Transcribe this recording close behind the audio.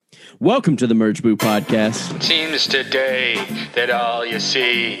Welcome to the Merge Boo Podcast. Seems today that all you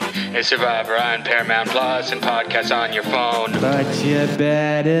see is Survivor on Paramount Plus and podcasts on your phone. But you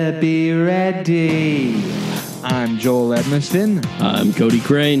better be ready. I'm Joel Edmiston. I'm Cody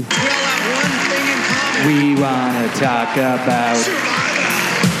Crane. We all have one thing in common. We want to talk about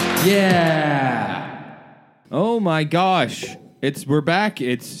Survivor. Yeah. Oh my gosh. We're back.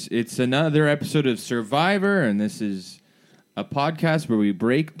 It's another episode of Survivor, and this is a podcast where we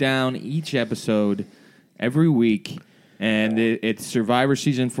break down each episode every week, and it's Survivor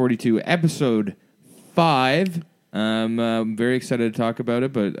Season 42, Episode 5. I'm very excited to talk about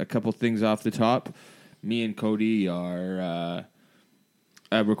it, but a couple things off the top. Me and Cody are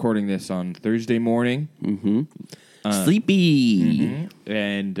recording this on Thursday morning. Sleepy.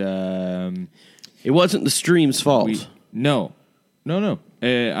 And It wasn't the stream's fault. No.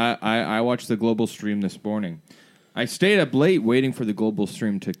 I watched the global stream this morning. I stayed up late waiting for the global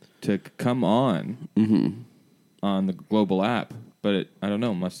stream to come on the global app, but I don't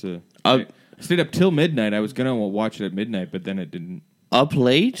know. Must have. I stayed up till midnight. I was gonna watch it at midnight, but then it didn't. Up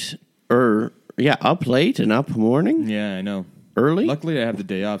late and up morning? Yeah, I know. Early? Luckily, I have the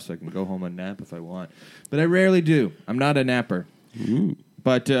day off, so I can go home and nap if I want. But I rarely do. I'm not a napper.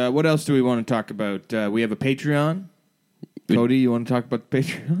 But what else do we want to talk about? We have a Patreon. Cody, you want to talk about the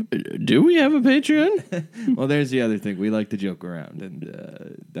Patreon? Do we have a Patreon? Well, there's the other thing. We like to joke around, and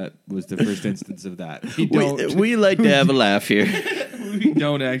that was the first instance of that. We like to have a laugh here. We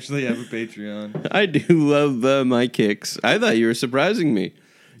don't actually have a Patreon. I do love my kicks. I thought you were surprising me.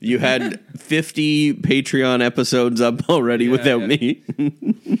 You had 50 Patreon episodes up already without me.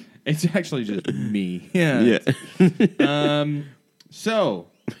 It's actually just me. Yeah. So,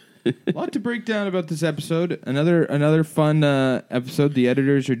 a lot to break down about this episode. Another fun episode. The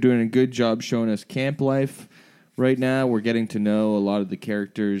editors are doing a good job showing us camp life right now. We're getting to know a lot of the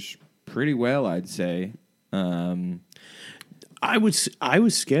characters pretty well, I'd say. I was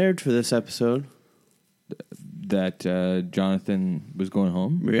scared for this episode. That Jonathan was going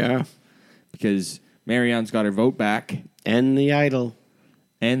home. Yeah. Because Marianne's got her vote back. And the idol.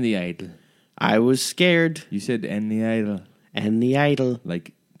 And the idol. I was scared. You said and the idol. And the idol.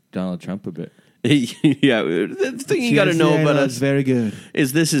 Like Donald Trump a bit. Yeah, the thing you got to know about us very good.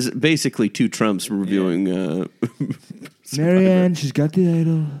 is this is basically two Trumps reviewing. Marianne, she's got the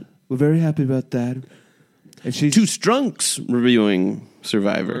idol. We're very happy about that. And she's two Strunks reviewing There are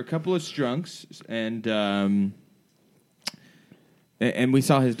Survivor. a couple of Strunks, and we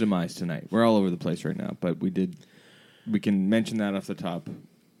saw his demise tonight. We're all over the place right now, but we can mention that off the top.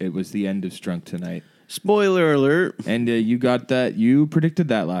 It was the end of Strunk tonight. Spoiler alert! And you got that. You predicted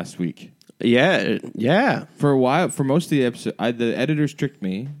that last week. Yeah. For a while, for most of the episode, the editors tricked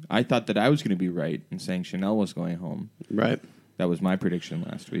me. I thought that I was going to be right in saying Chanel was going home. Right. That was my prediction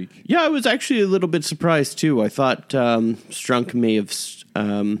last week. Yeah, I was actually a little bit surprised too. I thought Strunk may have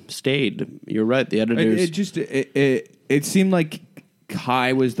stayed. You're right. The editors. It seemed like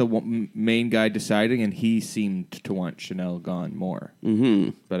Kai was the main guy deciding, and he seemed to want Chanel gone more.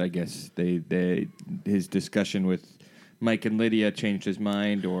 Mm-hmm. But I guess his discussion with Mike and Lydia changed his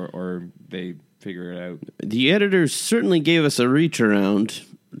mind, or they figure it out. The editors certainly gave us a reach around,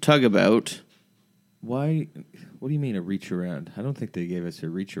 tug about. Why? What do you mean a reach around? I don't think they gave us a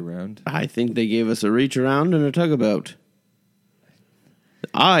reach around. I think they gave us a reach around and a tug about.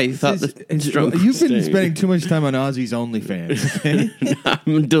 I thought you've been spending too much time on Ozzy's OnlyFans. Okay?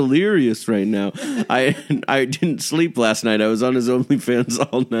 I'm delirious right now. I didn't sleep last night. I was on his OnlyFans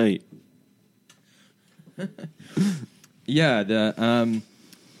all night. Yeah.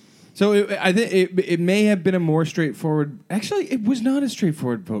 So I think it may have been a more straightforward. Actually, it was not a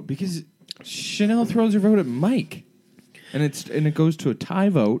straightforward vote because Chanel throws her vote at Mike, and it goes to a tie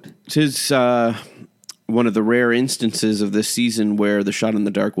vote. It is one of the rare instances of this season where the shot in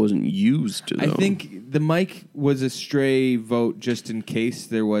the dark wasn't used. Though. I think the Mike was a stray vote just in case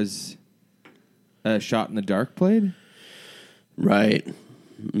there was a shot in the dark played. Right.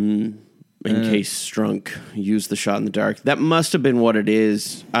 In case Strunk used the shot in the dark. That must have been what it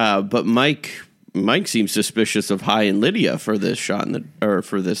is. But Mike seems suspicious of Hai and Lydia for this shot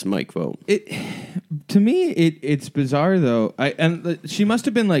for this Mike vote. To me, it's bizarre though. She must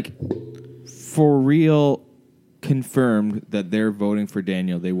have been like for real confirmed that they're voting for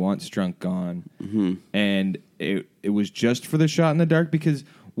Daniel. They want Strunk gone, and it was just for the shot in the dark. Because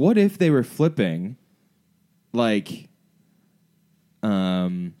what if they were flipping, like,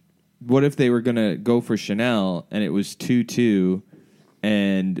 what if they were gonna go for Chanel and it was 2-2,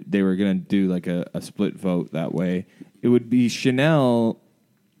 and they were gonna do like a split vote that way? It would be Chanel.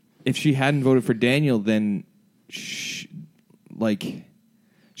 If she hadn't voted for Daniel, then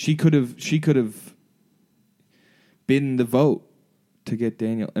she could have been the vote to get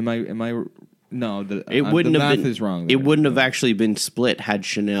Daniel. Am I? No, It wouldn't the have math been. is wrong. It there. wouldn't have actually been split had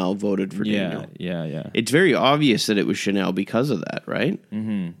Chanel voted for Yeah, Daniel. yeah. It's very obvious that it was Chanel because of that, right?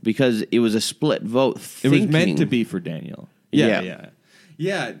 Mm-hmm. Because it was a split vote. It was meant to be for Daniel. Yeah.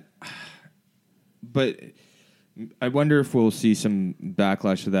 Yeah. But I wonder if we'll see some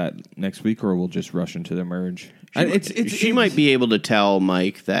backlash to that next week, or we'll just rush into the merge. She might be able to tell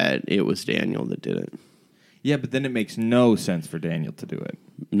Mike that it was Daniel that did it. Yeah, but then it makes no sense for Daniel to do it.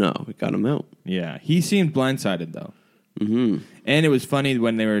 No, it got him out. Yeah, he seemed blindsided though. Mm-hmm. And it was funny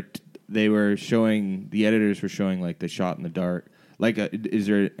when they were showing, the editors were showing like the shot in the dark. Like, is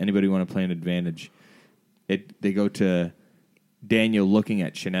there anybody want to play an advantage? They go to Daniel looking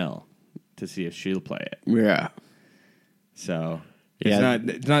at Chanel to see if she'll play it. Yeah. So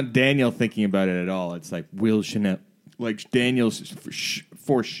it's not Daniel thinking about it at all. It's like, will Chanel, like Daniel's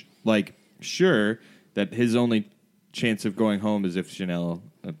sure that his only chance of going home is if Chanel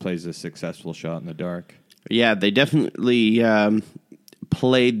plays a successful shot in the dark. Yeah, they definitely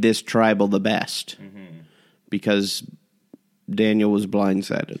played this tribal the best because Daniel was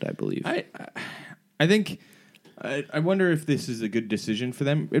blindsided, I believe. I think, I wonder if this is a good decision for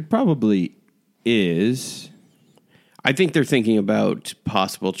them. It probably is. I think they're thinking about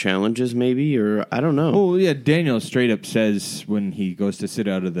possible challenges, maybe, or I don't know. Oh yeah, Daniel straight up says when he goes to sit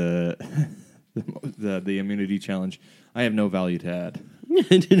out of the immunity challenge, I have no value to add.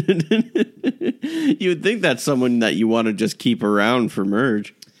 You would think that's someone that you want to just keep around for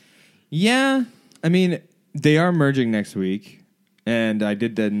merge. Yeah, I mean they are merging next week, and I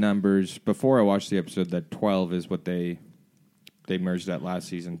did the numbers before I watched the episode that 12 is what they merged that last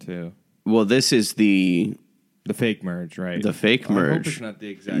season too. Well, this is the fake merge, right? The fake I merge. hope it's not the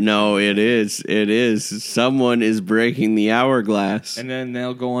exact. No, it is. It is. Someone is breaking the hourglass. And then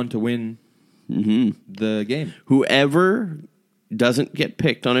they'll go on to win the game. Whoever doesn't get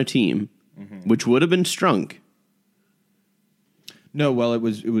picked on a team, which would have been Strunk. No, well, it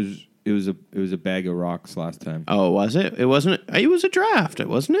was a bag of rocks last time. Oh, was it? It wasn't. It was a draft,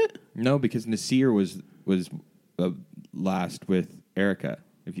 wasn't it? No, because Nasir was last with Erica,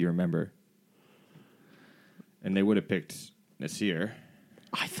 if you remember, and they would have picked Nasir.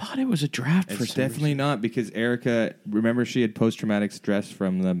 I thought it was a draft. It's definitely not, because Erica. Remember, she had post-traumatic stress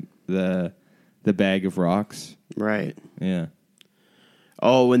from the bag of rocks. Right. Yeah.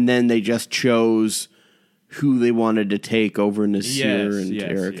 Oh, and then they just chose who they wanted to take over Nasir and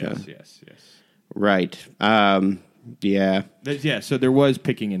Erica. Yes. Right. Yeah. Yeah. So there was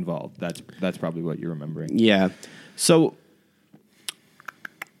picking involved. That's probably what you're remembering. Yeah. So,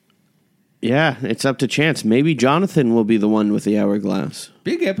 yeah, it's up to chance. Maybe Jonathan will be the one with the hourglass.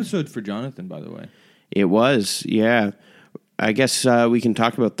 Big episode for Jonathan, by the way. It was, yeah. I guess we can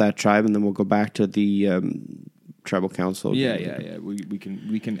talk about that tribe, and then we'll go back to the tribal council. Yeah. We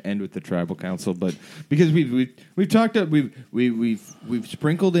can end with the tribal council, but because we've talked up, we've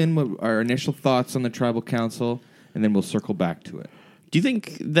sprinkled in our initial thoughts on the tribal council, and then we'll circle back to it. Do you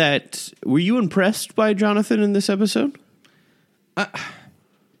think that were you impressed by Jonathan in this episode?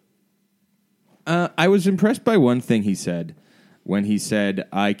 I was impressed by one thing he said when he said,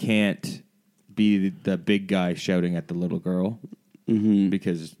 "I can't be the big guy shouting at the little girl,"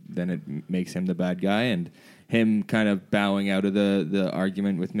 because then it makes him the bad guy, and him kind of bowing out of the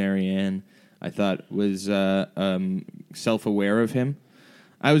argument with Marianne, I thought was self-aware of him.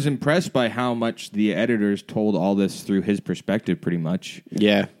 I was impressed by how much the editors told all this through his perspective, pretty much.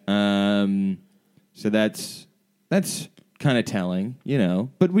 Yeah. So that's kind of telling, you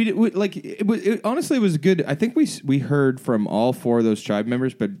know. But we like it honestly, it was good. I think we heard from all four of those tribe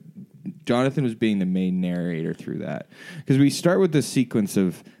members, but Jonathan was being the main narrator through that, because we start with this sequence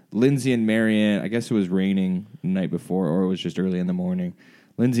of Lindsay and Marianne. I guess it was raining the night before, or it was just early in the morning.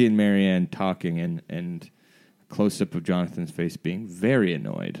 Lindsay and Marianne talking, and close-up of Jonathan's face being very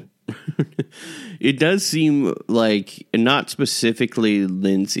annoyed. It does seem like, and not specifically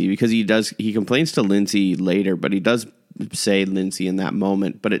Lindsay, because he complains to Lindsay later, but he does say Lindsay in that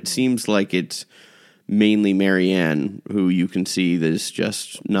moment. But it seems like it's mainly Marianne who you can see is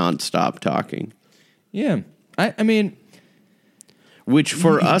just nonstop talking. Yeah, I mean, which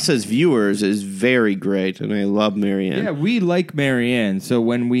for us as viewers is very great, and I love Marianne. Yeah, we like Marianne, so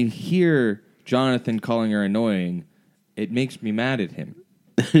when we hear Jonathan calling her annoying, it makes me mad at him.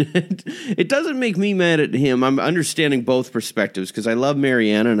 It doesn't make me mad at him. I'm understanding both perspectives, because I love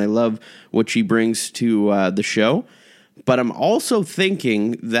Marianne and I love what she brings to the show. But I'm also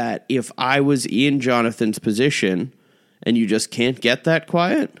thinking that if I was in Jonathan's position and you just can't get that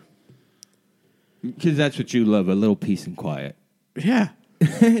quiet. Because that's what you love, a little peace and quiet. Yeah.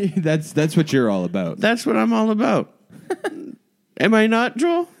 That's what you're all about. That's what I'm all about. Am I not,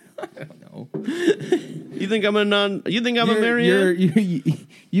 Joel? I don't know. You think I'm a Marianne?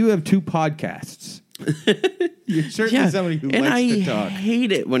 You have 2 podcasts. You're certainly somebody who and likes to I talk.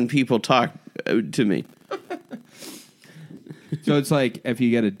 hate it when people talk to me. So it's like if you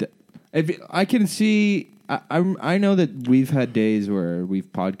get I can see. I know that we've had days where we've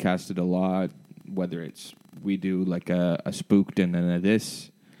podcasted a lot, whether it's we do like a spooked and then a this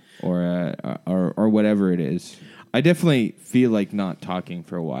or whatever it is. I definitely feel like not talking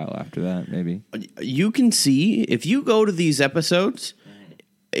for a while after that. Maybe You can see if you go to these episodes,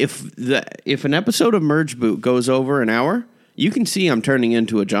 if an episode of Merge Boot goes over an hour, you can see I'm turning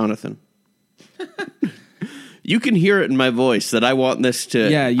into a Jonathan. You can hear it in my voice that I want this to.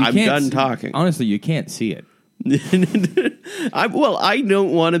 yeah, I'm done talking. Honestly, you can't see it. I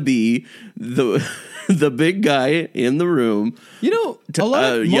don't want to be the big guy in the room. You know, a lot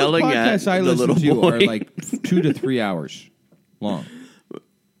of yelling most at podcasts I the listen little to boy. are like 2 to 3 hours long.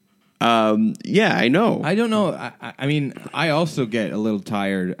 Yeah, I know. I don't know. I mean, I also get a little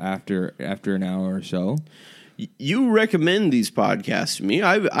tired after an hour or so. You recommend these podcasts to me.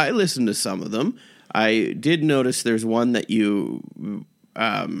 I listen to some of them. I did notice there's one that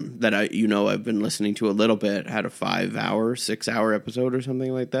I've been listening to a little bit. Had a 5-hour, 6-hour episode or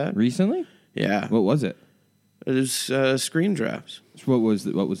something like that. Recently? Yeah, What was it? it was Screen Drafts. What was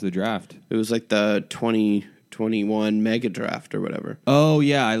the draft? It was like the 2021 Mega Draft or whatever. Oh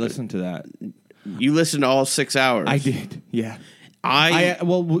yeah, I listened to that. You listened to all 6 hours. I did. Yeah.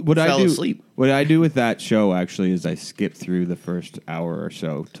 What I do asleep. What I do with that show actually is I skip through the first hour or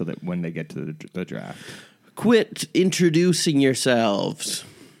so till when they get to the draft. Quit introducing yourselves.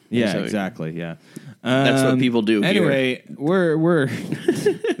 Yeah, So- exactly. Yeah, That's what people do here. Anyway, we're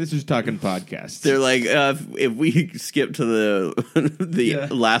this is talking podcasts. They're like, if we skip to the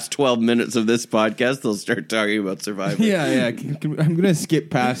last 12 minutes of this podcast, they'll start talking about Survivor. Yeah. I'm going to skip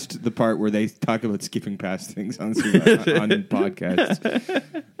past the part where they talk about skipping past things on podcasts.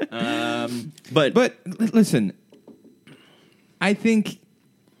 But listen, I think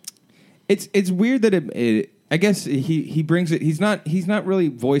it's weird that it I guess he brings it. He's not really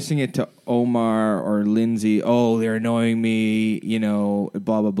voicing it to Omar or Lindsay. Oh, they're annoying me,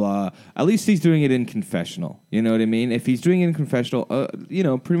 blah blah blah. At least he's doing it in confessional. You know what I mean? If he's doing it in confessional,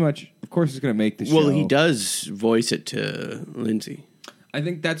 pretty much, of course, he's going to make the show. Well, he does voice it to Lindsay. I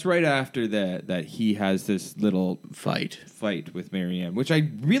think that's right after that he has this little fight with Marianne, which I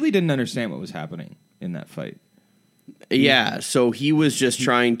really didn't understand what was happening in that fight. Yeah, so he was just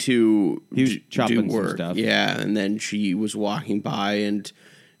trying to chopping do some work. stuff. Yeah, and then she was walking by and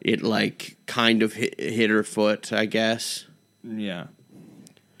it like kind of hit her foot, I guess. Yeah.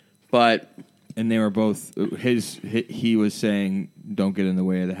 But and they were both he was saying don't get in the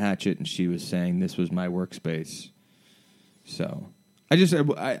way of the hatchet, and she was saying this was my workspace. So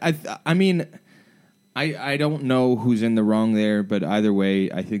I mean I don't know who's in the wrong there, but either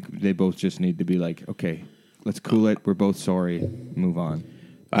way I think they both just need to be like, okay, let's cool it. We're both sorry. Move on.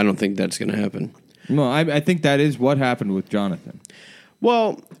 I don't think that's going to happen. No, I think that is what happened with Jonathan.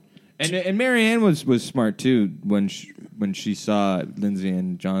 Well, and Marianne was smart too when she saw Lindsay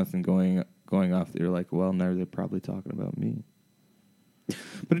and Jonathan going off. They were like, well, now they're probably talking about me.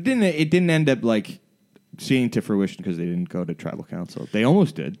 But it didn't end up like seeing to fruition because they didn't go to tribal council. They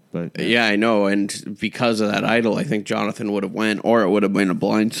almost did, but yeah, I know. And because of that idol, I think Jonathan would have went, or it would have been a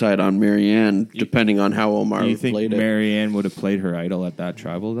blindside on Marianne, depending on how Omar you think played it. Marianne would have played her idol at that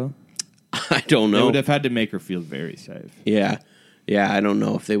tribal though? I don't They know. would have had to make her feel very safe. Yeah, I don't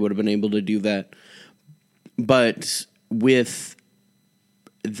know if they would have been able to do that. But with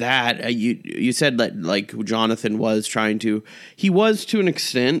that, you said that like Jonathan was trying to. He was to an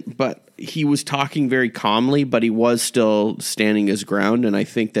extent, but he was talking very calmly. But he was still standing his ground, and I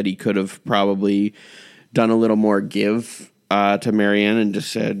think that he could have probably done a little more give to Marianne and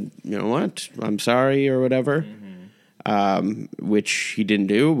just said, you know what, I'm sorry or whatever. Which he didn't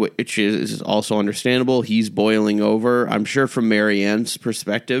do, which is also understandable. He's boiling over. I'm sure from Marianne's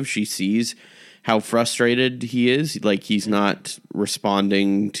perspective, she sees how frustrated he is. Like, he's not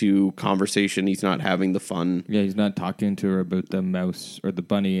responding to conversation. He's not having the fun. Yeah, he's not talking to her about the mouse or the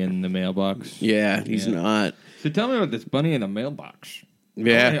bunny in the mailbox. Yeah, he's not. So tell me about this bunny in the mailbox.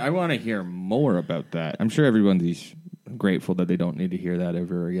 Yeah. I want to hear more about that. I'm sure everyone's grateful that they don't need to hear that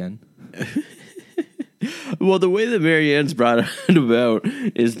ever again. Well, the way that Marianne's brought it about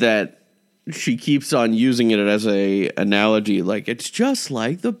is that she keeps on using it as a analogy, like it's just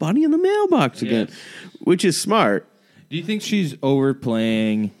like the bunny in the mailbox again, which is smart. Do you think she's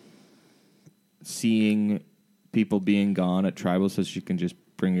overplaying seeing people being gone at Tribal so she can just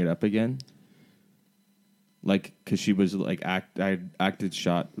bring it up again? Like, because she was like I acted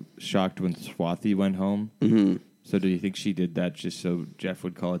shocked when Swathi went home. Mm-hmm. So do you think she did that just so Jeff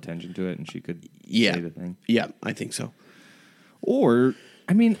would call attention to it and she could say the thing? Yeah, I think so. Or,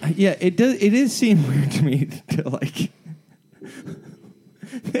 I mean, yeah, it is seem weird to me to like.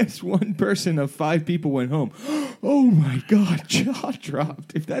 There's one person of 5 people went home. Oh my God, jaw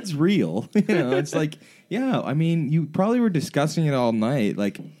dropped. If that's real, it's like, yeah. I mean, you probably were discussing it all night.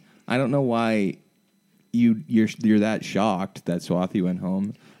 Like, I don't know why you're that shocked that Swathi went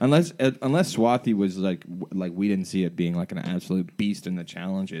home. Unless Swathi was like we didn't see it being like an absolute beast in the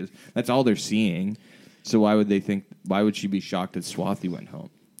challenges. That's all they're seeing. So why would she be shocked that Swathi went home?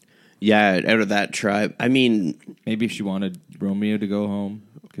 Yeah, out of that tribe. I mean, maybe she wanted Romeo to go home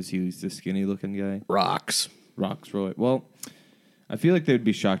because he was the skinny looking guy. Roxroy. Well, I feel like they would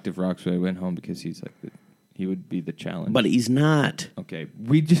be shocked if Roxroy went home because he's like he would be the challenge. But he's not. Okay,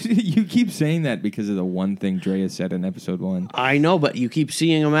 you keep saying that because of the one thing Drea said in episode 1. I know, but you keep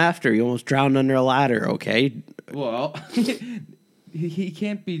seeing him after. He almost drowned under a ladder. Okay. Well, he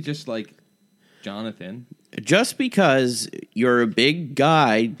can't be just like Jonathan. Just because you're a big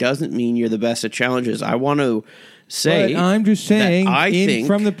guy doesn't mean you're the best at challenges. I want to say, but I'm just saying, think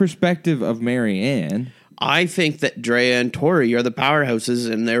from the perspective of Marianne, I think that Drea and Tori are the powerhouses,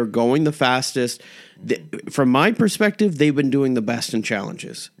 and they're going the fastest. From my perspective, they've been doing the best in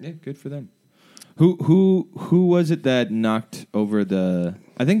challenges. Yeah, good for them. Who was it that knocked over the?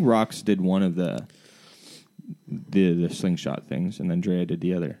 I think Rox did one of the slingshot things, and then Drea did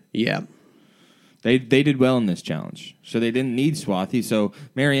the other. Yeah. They did well in this challenge, so they didn't need Swathi. So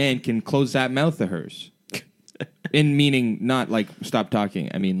Marianne can close that mouth of hers. In meaning, not like stop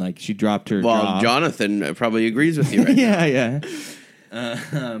talking. I mean, like she dropped her. Well, jaw. Jonathan probably agrees with you, right? Yeah.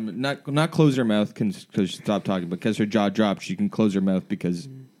 Not close her mouth because she stopped talking. Because her jaw dropped, she can close her mouth because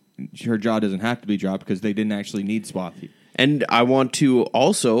her jaw doesn't have to be dropped because they didn't actually need Swathi. And I want to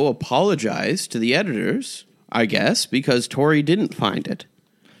also apologize to the editors, I guess, because Tori didn't find it.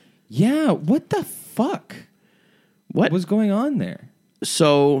 Yeah, what the fuck? What was going on there?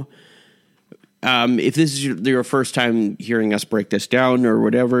 So, if this is your first time hearing us break this down or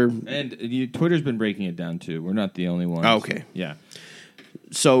whatever... And Twitter's been breaking it down, too. We're not the only ones. Okay. Yeah.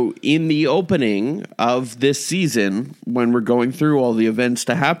 So, in the opening of this season, when we're going through all the events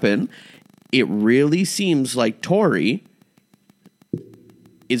to happen, it really seems like Tori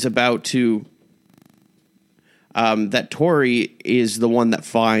is about to... that Tori is the one that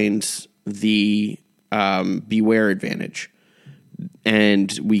finds the Beware advantage.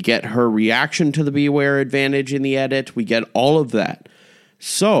 And we get her reaction to the Beware advantage in the edit. We get all of that.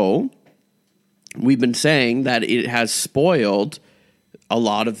 So, we've been saying that it has spoiled a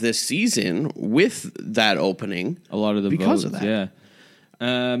lot of this season with that opening. A lot of the because votes, of that.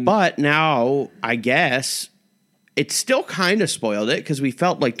 Yeah. But now, I guess, it still kind of spoiled it because we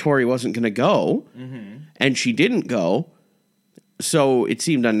felt like Tori wasn't going to go. Mm-hmm. And she didn't go. So it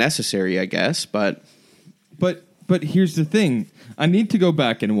seemed unnecessary, I guess. But here's the thing. I need to go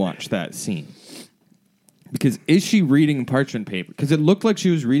back and watch that scene. Because is she reading parchment paper? Because it looked like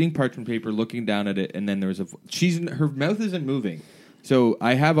she was reading parchment paper, looking down at it, and then there was her mouth isn't moving. So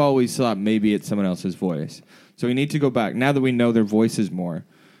I have always thought maybe it's someone else's voice. So we need to go back now that we know their voices more.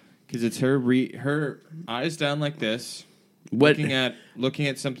 Because it's her eyes down like this, looking at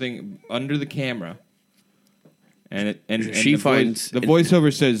something under the camera. And she finds the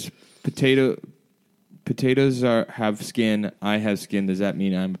voiceover says potatoes have skin. I have skin. Does that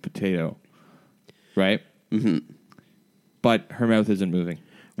mean I'm a potato? Right. Mm-hmm. But her mouth isn't moving.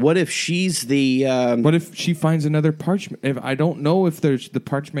 What if she's the? What if she finds another parchment? If I don't know if the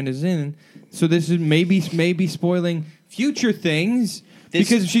parchment is in. So this is maybe spoiling future things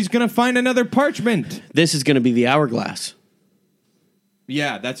because she's gonna find another parchment. This is gonna be the hourglass.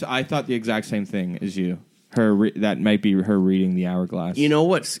 Yeah, I thought the exact same thing as you. That might be her reading the hourglass. You know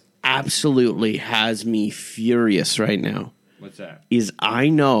what's absolutely has me furious right now? What's that? Is I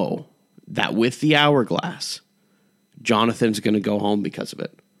know that with the hourglass, Jonathan's going to go home because of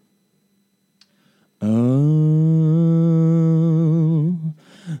it. Oh,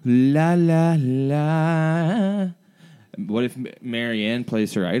 la la la. What if Marianne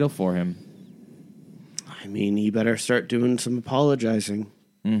plays her idol for him? I mean, he better start doing some apologizing.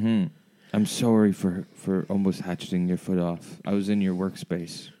 Mm-hmm. I'm sorry for almost hatcheting your foot off. I was in your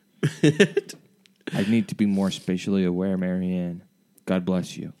workspace. I need to be more spatially aware, Marianne. God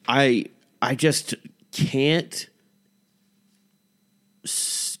bless you. I just can't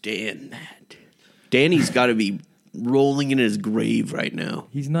stand that. Danny's got to be rolling in his grave right now.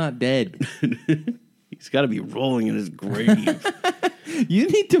 He's not dead. He's got to be rolling in his grave. You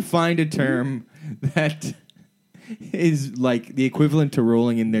need to find a term that is like the equivalent to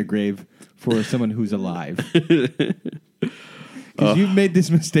rolling in their grave for someone who's alive. Because you've made this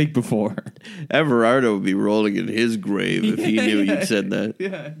mistake before. Everardo would be rolling in his grave if he knew you'd said that.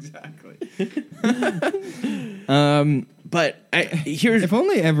 Yeah, exactly. But here's If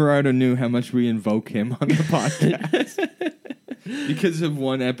only Everardo knew how much we invoke him on the podcast. Because of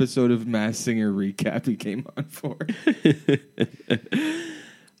one episode of Masked Singer recap he came on for.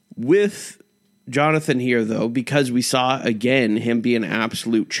 with Jonathan here, though, because we saw, again, him be an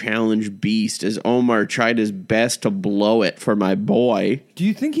absolute challenge beast as Omar tried his best to blow it for my boy. Do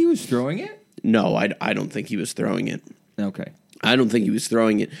you think he was throwing it? No, I don't think he was throwing it. Okay. I don't think he was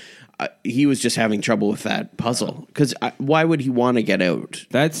throwing it. He was just having trouble with that puzzle. Because why would he want to get out?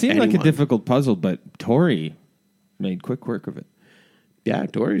 That seemed like a Anyone. difficult puzzle, but Tori made quick work of it. Yeah,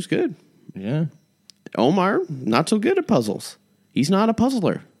 Dory's good. Yeah. Omar, not so good at puzzles. He's not a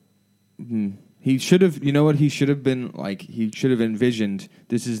puzzler. He should have, you know what he should have been like? He should have envisioned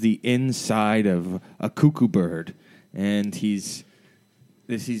this is the inside of a cuckoo bird, and he's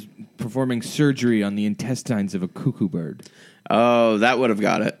performing surgery on the intestines of a cuckoo bird. Oh, that would have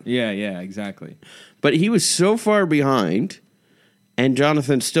got it. Yeah, exactly. But he was so far behind, and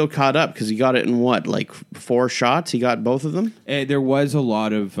Jonathan still caught up because he got it in what, like 4 shots? He got both of them? There was a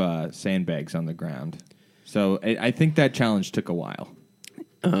lot of sandbags on the ground, so I think that challenge took a while.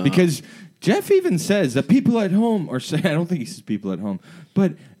 Because Jeff even says the people at home, I don't think he says people at home,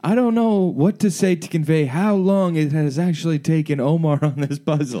 but I don't know what to say to convey how long it has actually taken Omar on this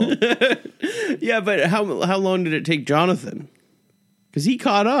puzzle. Yeah, but how long did it take Jonathan? Because he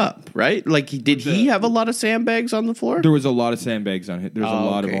caught up, right? Like, did he have a lot of sandbags on the floor? There was a lot of sandbags on it. There's a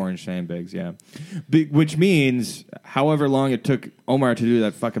lot of orange sandbags, yeah. Which means, however long it took Omar to do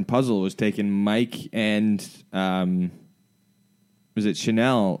that fucking puzzle was taking Mike and was it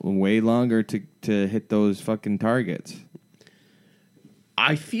Chanel way longer to hit those fucking targets.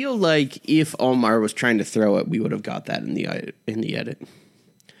 I feel like if Omar was trying to throw it, we would have got that in the edit.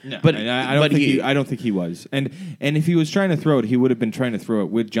 No, But- I don't think he was. And if he was trying to throw it, he would have been trying to throw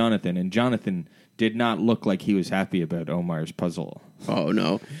it with Jonathan, and Jonathan did not look like he was happy about Omar's puzzle. Oh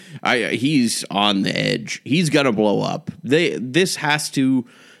no, he's on the edge. He's gonna blow up. This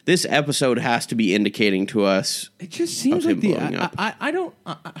episode has to be indicating to us. It just seems of like him blowing up. I don't.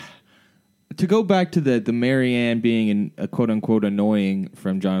 To go back to the Marianne being a quote unquote annoying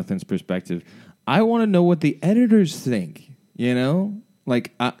from Jonathan's perspective, I want to know what the editors think. You know,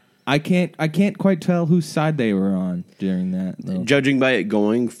 like I can't quite tell whose side they were on during that. Though. Judging by it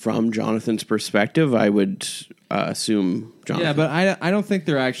going from Jonathan's perspective, I would assume Jonathan. Yeah, but I don't think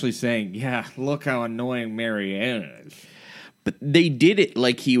they're actually saying, yeah, look how annoying Marianne is. But they did it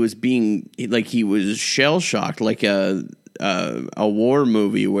like he was shell shocked, like a war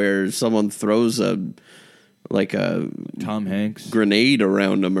movie where someone throws a Tom Hanks grenade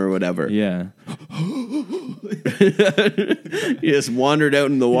around him or whatever. Yeah. He just wandered out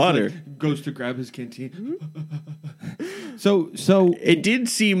in the water. Goes to grab his canteen. So It did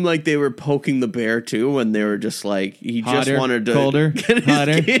seem like they were poking the bear too, when they were just like he hotter, just wanted to colder, get his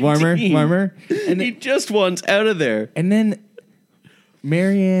hotter, canteen. warmer, and he just wants out of there. And then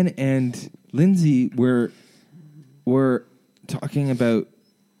Marianne and Lindsay were talking about.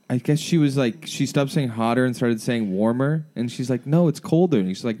 I guess she was like, she stopped saying hotter and started saying warmer, and she's like, no, it's colder. And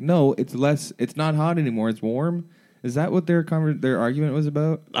she's like, no, it's less. It's not hot anymore. It's warm. Is that what their argument was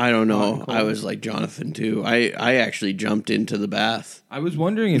about? I don't know. I was like Jonathan too. I actually jumped into the bath. I was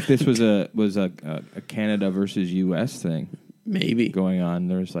wondering if this was a Canada versus U.S. thing Maybe. going on.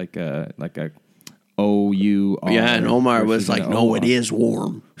 There was like a OUR. Yeah, and Omar was versus like, an "No, OR." it is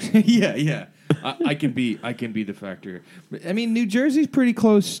warm." yeah. I can be the factor. But, I mean, New Jersey's pretty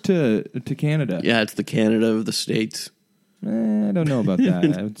close to Canada. Yeah, it's the Canada of the States. I don't know about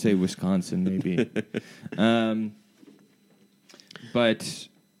that. I would say Wisconsin, maybe. But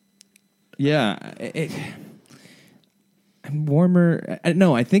yeah, warmer.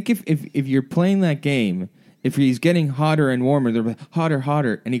 No, I think if you're playing that game, if he's getting hotter and warmer, they're like,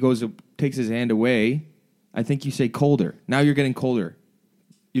 hotter, and he takes his hand away. I think you say colder. Now you're getting colder.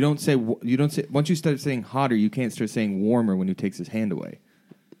 You don't say once you start saying hotter, you can't start saying warmer when he takes his hand away.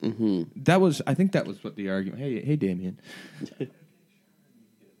 Mm-hmm. I think that was what the argument. Hey, Damien.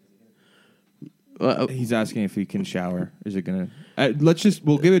 He's asking if he can shower. Is it gonna?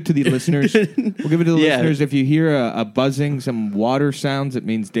 We'll give it to the listeners. We'll give it to the listeners. If you hear a buzzing, some water sounds, it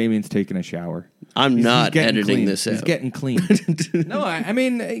means Damien's taking a shower. I'm not getting editing clean. this out. He's getting clean. No, I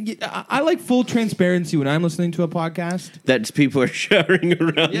mean, I like full transparency when I'm listening to a podcast. That people are shouting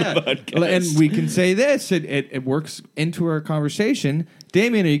around the podcast. And we can say this. It works into our conversation.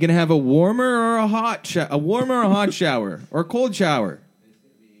 Damien, are you going to have a warmer or a hot shower or a cold shower?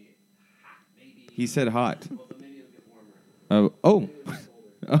 He said hot. Oh,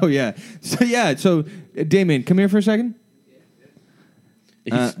 yeah. So Damien, come here for a second.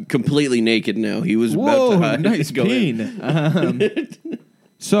 He's completely naked now. He was Whoa, about to nice go in. peen.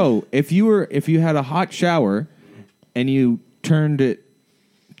 So if you had a hot shower and you turned it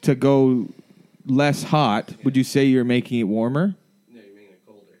to go less hot, would you say you're making it warmer? No, you're making it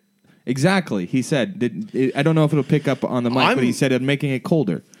colder. Exactly. He said. I don't know if it'll pick up on the mic, but he said I'm making it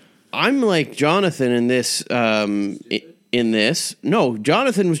colder. I'm like Jonathan in this. In this, no,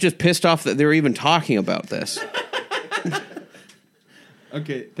 Jonathan was just pissed off that they were even talking about this.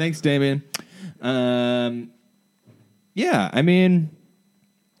 Okay, thanks, Damien. Yeah, I mean,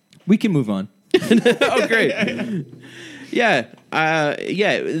 we can move on. Oh, great. Yeah.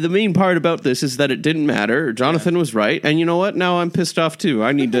 The main part about this is that it didn't matter. Jonathan was right. And you know what? Now I'm pissed off, too.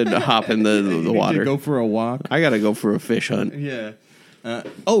 I need to hop in the water. Go for a walk. I got to go for a fish hunt. Yeah. I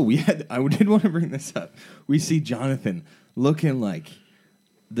did want to bring this up. We see Jonathan looking like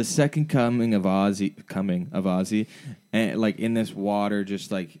the second coming of Ozzy, and like in this water,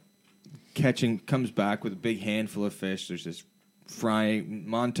 just like comes back with a big handful of fish. There's this frying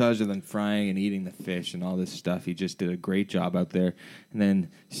montage of them frying and eating the fish and all this stuff. He just did a great job out there. And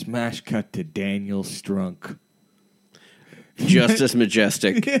then smash cut to Daniel Strunk. Just as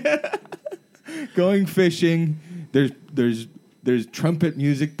majestic. Going fishing. There's trumpet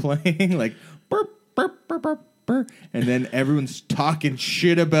music playing, like burp, burp, burp, burp, burp. And then everyone's talking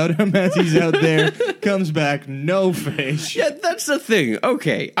shit about him as he's out there. Comes back, no fish. Yeah, that's the thing.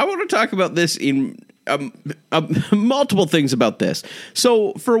 Okay, I want to talk about this in multiple things about this.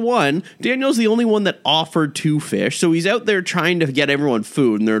 So, for one, Daniel's the only one that offered 2 fish. So he's out there trying to get everyone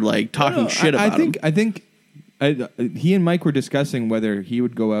food, and they're like talking shit about him. I think he and Mike were discussing whether he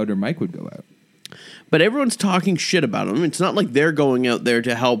would go out or Mike would go out. But everyone's talking shit about him. It's not like they're going out there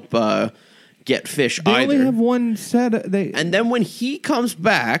to help get fish They either. only have one set. And then when he comes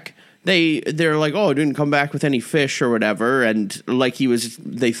back, they're like, oh, I didn't come back with any fish or whatever. And like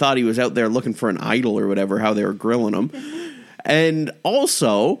they thought he was out there looking for an idol or whatever, how they were grilling him. And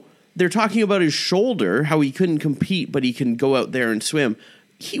also, they're talking about his shoulder, how he couldn't compete, but he can go out there and swim.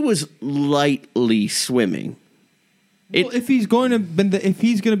 He was lightly swimming. Well, if he's going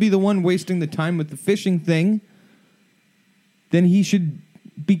to be the one wasting the time with the fishing thing, then he should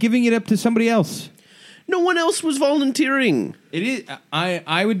be giving it up to somebody else. No one else was volunteering. It is.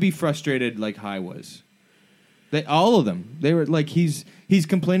 I would be frustrated like Hai was. All of them. They were like he's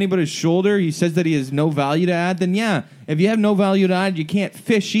complaining about his shoulder. He says that he has no value to add. Then yeah, if you have no value to add, you can't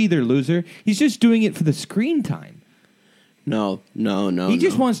fish either, loser. He's just doing it for the screen time. No. He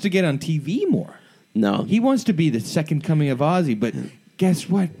just wants to get on TV more. No. He wants to be the second coming of Ozzy, but guess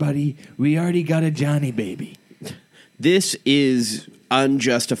what, buddy? We already got a Johnny baby. This is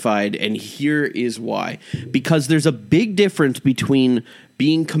unjustified, and here is why. Because there's a big difference between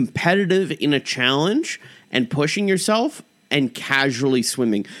being competitive in a challenge and pushing yourself and casually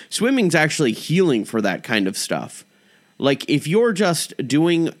swimming. Swimming's actually healing for that kind of stuff. Like, if you're just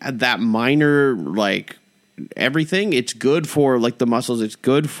doing that minor, like, everything, it's good for, like, the muscles. It's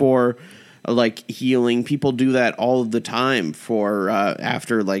good for like healing. People do that all the time for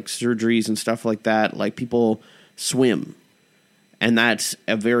after like surgeries and stuff like that. Like people swim, and that's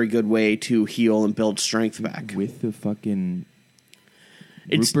a very good way to heal and build strength back. With the fucking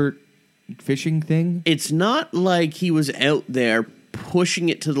Rupert fishing thing? It's not like he was out there pushing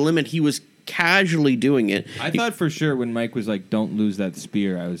it to the limit. He was casually doing it. I thought for sure when Mike was like, "Don't lose that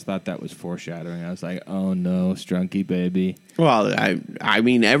spear," I thought that was foreshadowing. I was like, "Oh no, Strunky baby." Well, I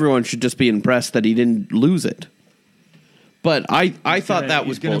mean, everyone should just be impressed that he didn't lose it. But I thought that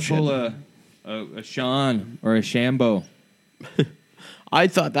was bullshit. He's gonna pull a Sean or a Shambo. I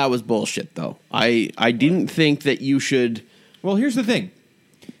thought that was bullshit, though. I didn't think that you should. Well, here's the thing: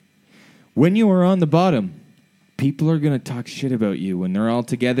 when you are on the bottom, people are going to talk shit about you when they're all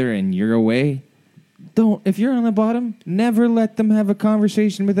together and you're away. If you're on the bottom, never let them have a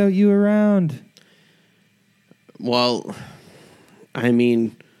conversation without you around. Well, I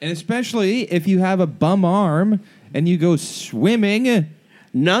mean... And especially if you have a bum arm and you go swimming.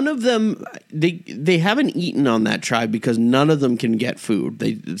 None of them, they haven't eaten on that tribe because none of them can get food.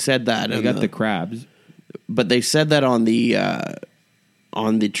 They said that. They got the crabs. But they said that on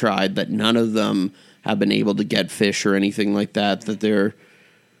the tribe that none of them have been able to get fish or anything like that, that they're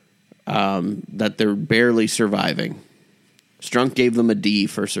that they're barely surviving. Strunk gave them a D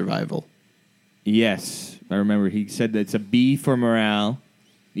for survival. Yes, I remember he said that it's a B for morale,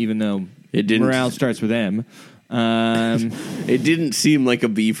 even though It didn't- morale starts with M. It didn't seem like a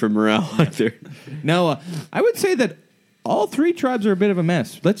B for morale either. No, I would say that all three tribes are a bit of a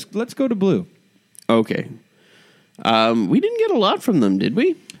mess. Let's go to blue. Okay. We didn't get a lot from them, did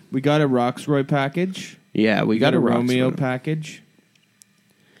we? We got a Roxroy package. Yeah, we got a Romeo Roxroy. package.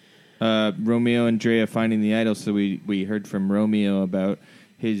 Romeo and Drea finding the idol. So we heard from Romeo about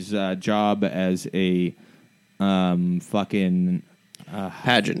his job as a fucking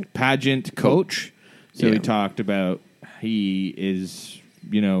pageant coach. So Yeah. he talked about he is,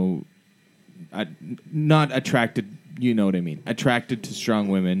 not attracted. You know what I mean? Attracted to strong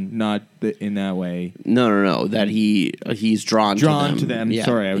women, not in that way. No. That he's drawn to them. Yeah.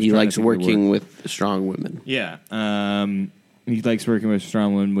 Sorry, I was he trying to likes think of the working with strong women. Yeah. He likes working with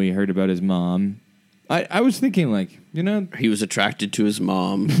strong women. We heard about his mom. I was thinking, He was attracted to his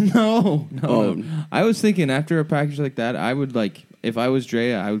mom. no. Oh. I was thinking after a package like that, I would if I was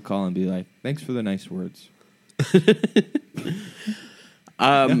Drea, I would call and be like, "Thanks for the nice words."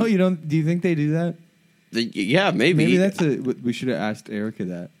 No, you don't. Do you think they do that? Yeah, maybe. Maybe that's we should have asked Erica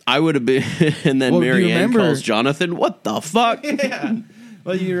that. I would have been. And then Well, do you Marianne remember- calls Jonathan. What the fuck? Yeah.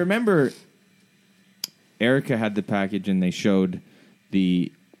 Well, you remember Erica had the package and they showed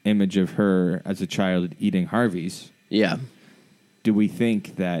the image of her as a child eating Harvey's. Yeah. Do we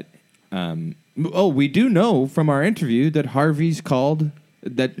think that... we do know from our interview that Harvey's called...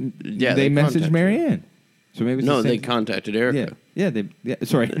 That Yeah, they they messaged contacted Marianne. So maybe it's No, the they same- contacted Erica.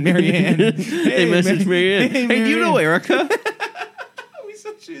 Sorry, Marianne. They messaged Marianne. Hey, do you know Erica? We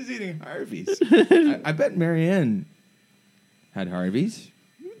said she was eating Harvey's. I bet Marianne had Harvey's.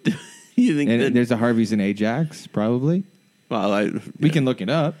 You think And that? there's a Harvey's in Ajax, probably. Well, We can look it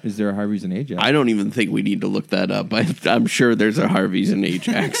up. Is there a Harvey's in Ajax? I don't even think we need to look that up. I'm sure there's a Harvey's in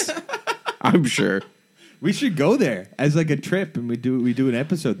Ajax. I'm sure. We should go there as a trip, and we do an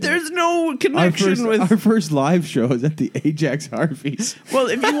episode there. There's no connection with. Our first live show is at the Ajax Harvey's. Well,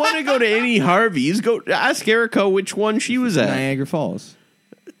 if you want to go to any Harvey's, go ask Erica which one she was at. Niagara Falls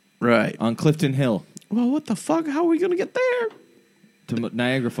Right. on Clifton Hill. Well, what the fuck? How are we going to get there? To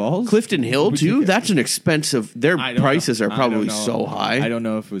Niagara Falls? Clifton Hill, We too? could- That's an expensive. Their I don't prices know. are I probably don't know. so high. I don't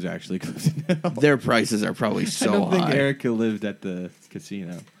know if it was actually Clifton Hill. Their prices are probably so I don't think high. Erica lived at the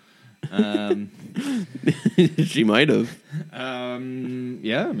casino. She might have.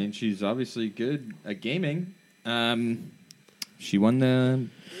 Yeah, I mean, she's obviously good at gaming. She won the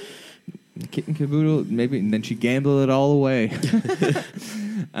Kit and Caboodle, maybe, and then she gambled it all away.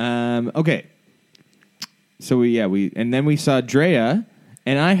 Okay. So we saw Drea,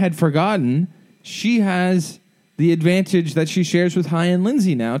 and I had forgotten she has the advantage that she shares with High and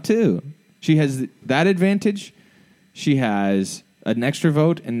Lindsay now too. She has that advantage. She has an extra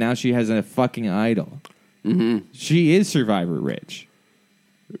vote, and now she has a fucking idol. Mm-hmm. She is Survivor rich.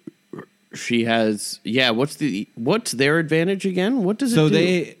 She has. Yeah. What's their advantage again? What does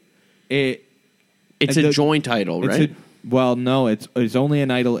it do? It's a joint idol, right? No. It's only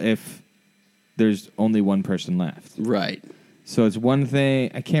an idol if there's only one person left. Right. So it's one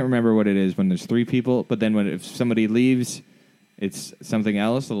thing. I can't remember what it is when there's three people. But then if somebody leaves, it's something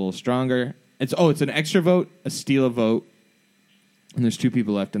else, a little stronger. It's an extra vote, a steal a vote, and there's two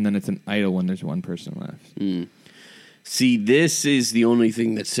people left, and then it's an idol when there's one person left. See, this is the only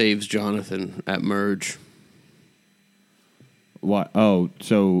thing that saves Jonathan at Merge. What? Oh,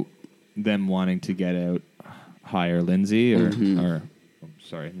 so them wanting to get out High Lindsay or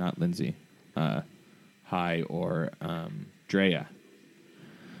sorry, not Lindsay, High or Drea.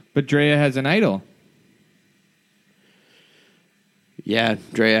 But Drea has an idol. Yeah,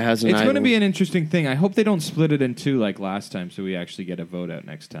 Drea has an It's idol. going to be an interesting thing. I hope they don't split it in two like last time, so we actually get a vote out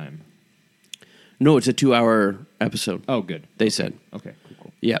next time. No, it's a 2-hour episode. Oh, good. They said. Okay,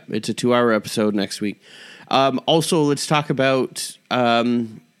 cool. Yeah, it's a 2-hour episode next week. Also, let's talk about...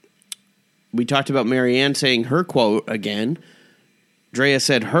 we talked about Marianne saying her quote again. Drea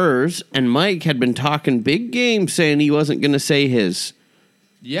said hers, and Mike had been talking big game saying he wasn't going to say his.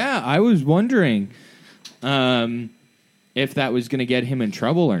 Yeah, I was wondering if that was going to get him in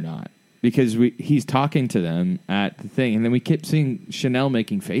trouble or not. Because he's talking to them at the thing, and then we kept seeing Chanel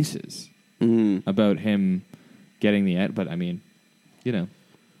making faces about him getting the ad. But, I mean,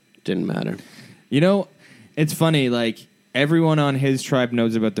 Didn't matter. It's funny, everyone on his tribe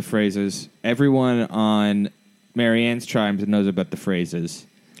knows about the phrases. Everyone on Marianne's tribe knows about the phrases.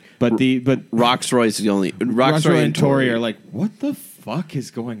 But Roxroy's the only... Roxroy and Tori are like, what the fuck is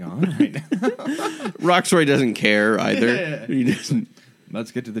going on right now? Roxroy doesn't care either. Yeah. He doesn't...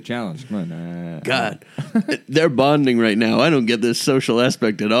 Let's get to the challenge. Come on. God, they're bonding right now. I don't get this social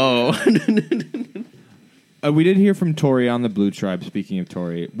aspect at all. We did hear from Tori on the Blue Tribe, speaking of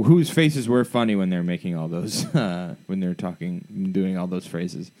Tori, whose faces were funny when they're making all those, when they're doing all those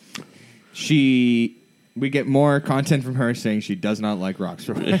phrases. We get more content from her saying she does not like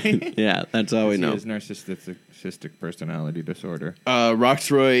Roxroy. Yeah, that's all we know. She has narcissistic personality disorder.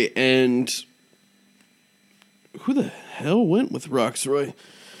 Roxroy and... Who the hell went with Roxroy?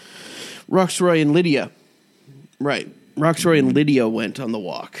 Roxroy and Lydia. Right. Roxroy and Lydia went on the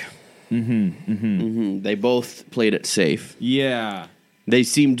walk. They both played it safe. Yeah. They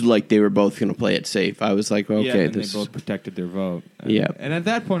seemed like they were both going to play it safe. I was like, okay, and they both protected their vote. Yeah. And at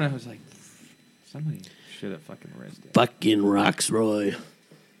that point, I was like, somebody should have fucking arrested. Fucking Roxroy.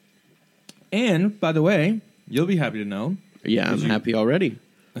 And, by the way, you'll be happy to know. Yeah, I'm happy already.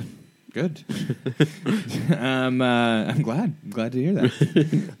 Good. I'm glad. I'm glad to hear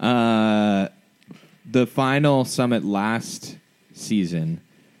that. The final summit last season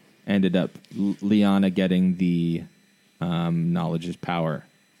ended up Liana getting the knowledge is power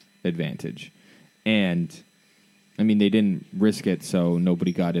advantage. And, I mean, they didn't risk it, so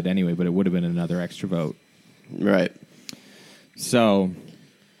nobody got it anyway, but it would have been another extra vote. Right. So,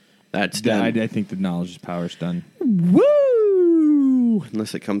 that's done. I think the knowledge is power is done. Woo!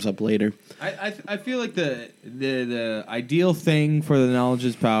 Unless it comes up later. I feel like the ideal thing for the knowledge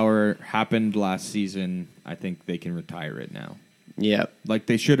is power happened last season. I think they can retire it now. Yeah. Like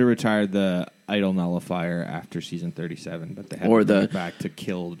they should have retired the idol nullifier after season 37, but they had to bring it back to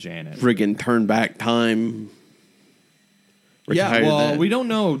kill Janet. Friggin' turn back time. Yeah, well, we don't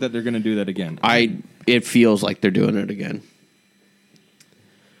know that they're going to do that again. It feels like they're doing it again.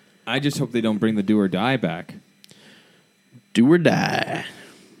 I just hope they don't bring the do or die back. Do or die.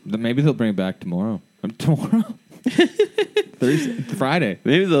 Maybe they'll bring it back tomorrow. Tomorrow? Friday.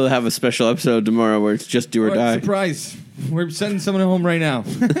 Maybe they'll have a special episode tomorrow where it's just do or die. Surprise. We're sending someone home right now.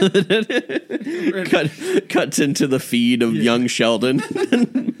 Cuts into the feed of young Sheldon.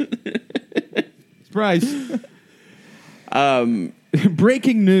 Surprise.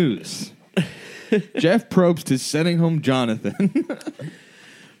 Breaking news. Jeff Probst is sending home Jonathan.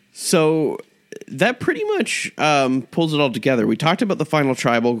 So that pretty much pulls it all together. We talked about the final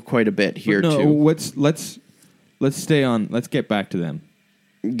tribal quite a bit here too. Let's stay on. Let's get back to them.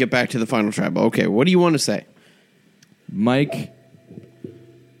 Get back to the final tribal. Okay, what do you want to say? Mike,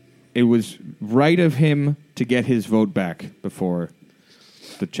 it was right of him to get his vote back before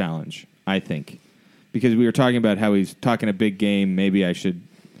the challenge, I think. Because we were talking about how he's talking a big game, maybe I should...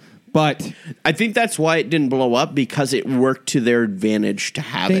 But... I think that's why it didn't blow up, because it worked to their advantage to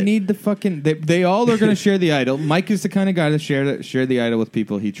have it. They need the fucking... They all are going to share the idol. Mike is the kind of guy to share the idol with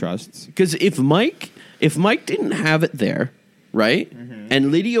people he trusts. Because if Mike didn't have it there, right, and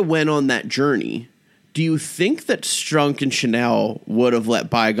Lydia went on that journey... Do you think that Strunk and Chanel would have let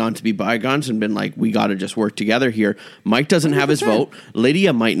bygones be bygones and been like, we got to just work together here? Mike doesn't 100%. Have his vote.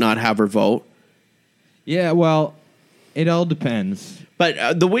 Lydia might not have her vote. Yeah, well, it all depends.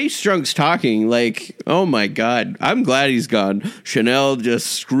 But the way Strunk's talking, like, oh my God, I'm glad he's gone. Chanel just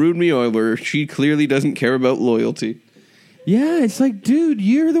screwed me over. She clearly doesn't care about loyalty. Yeah, it's like, dude,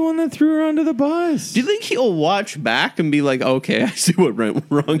 you're the one that threw her under the bus. Do you think he'll watch back and be like, okay, I see what went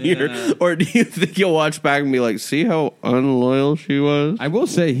wrong here? Or do you think he'll watch back and be like, see how unloyal she was? I will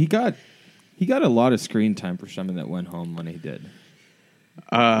say he got a lot of screen time for someone that went home when he did.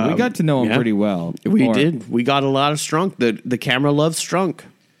 We got to know him pretty well. We did. We got a lot of Strunk. The camera loves Strunk.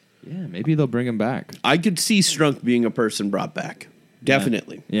 Yeah, maybe they'll bring him back. I could see Strunk being a person brought back.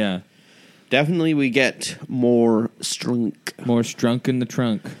 Definitely. Yeah. Definitely we get more Strunk. More Strunk in the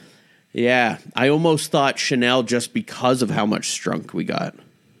trunk. Yeah. I almost thought Chanel just because of how much Strunk we got.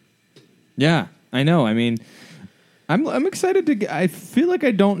 Yeah, I know. I mean, I'm excited to get... I feel like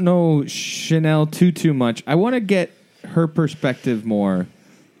I don't know Chanel too much. I want to get her perspective more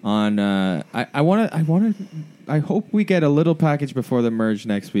on... I hope we get a little package before the merge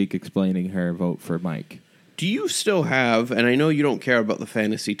next week explaining her vote for Mike. Do you still have, and I know you don't care about the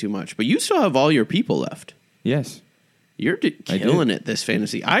fantasy too much, but you still have all your people left. Yes. You're killing it, this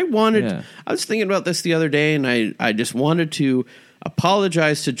fantasy. I was thinking about this the other day, and I just wanted to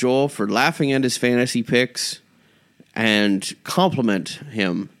apologize to Joel for laughing at his fantasy picks and compliment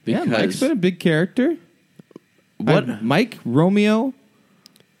him. Because Mike's been a big character. What? Mike, Romeo,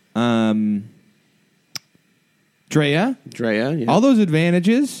 Drea, yeah. all those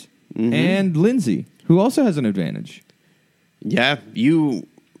advantages, and Lindsay, who also has an advantage. Yeah, you're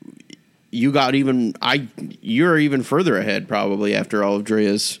even further ahead probably after all of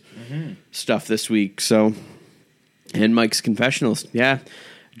Drea's stuff this week. So And Mike's Confessionals. Yeah.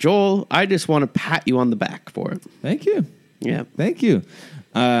 Joel, I just want to pat you on the back for it. Thank you. Yeah. Thank you.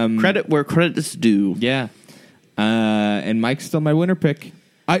 Credit where credit's due. Yeah. And Mike's still my winner pick.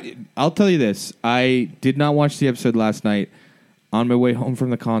 I'll tell you this. I did not watch the episode last night. On my way home from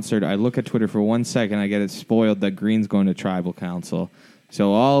the concert, I look at Twitter for 1 second. I get it spoiled that Green's going to tribal council.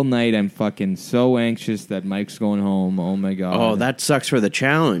 So all night I'm fucking so anxious that Mike's going home. Oh my God. Oh, that sucks for the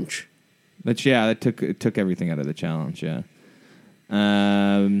challenge. But yeah, it took everything out of the challenge, yeah.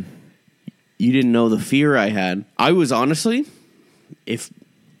 You didn't know the fear I had. I was honestly, if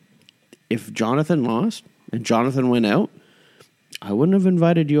Jonathan lost and Jonathan went out, I wouldn't have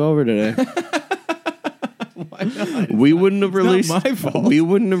invited you over today. Why not? We wouldn't have released. not my fault. We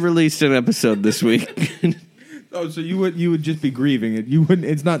wouldn't have released an episode this week. Oh, so you would just be grieving it. You wouldn't.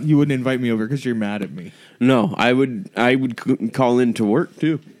 It's not. You wouldn't invite me over because you're mad at me. No, I would call in to work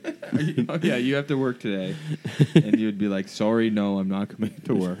too. Oh, yeah, you have to work today, and you would be like, "Sorry, no, I'm not coming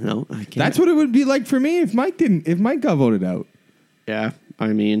to work." No, I can't. That's what it would be like for me if Mike didn't. If Mike got voted out, I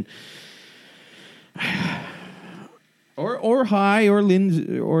mean, or High or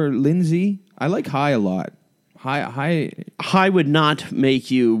Lindsay. I like High a lot. High would not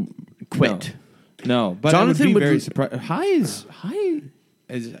make you quit. No, but Jonathan I would be would very surprised. High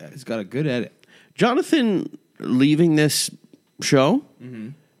has got a good edit. Jonathan leaving this show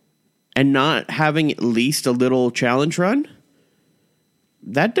and not having at least a little challenge run,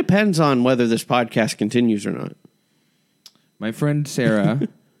 that depends on whether this podcast continues or not. My friend Sarah,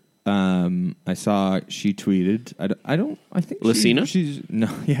 I saw she tweeted. I think Lucina? She's no,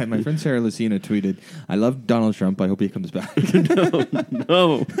 yeah. My friend Sarah Lucina tweeted, "I love Donald Trump. I hope he comes back."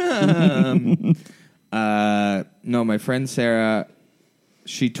 No. No, my friend Sarah,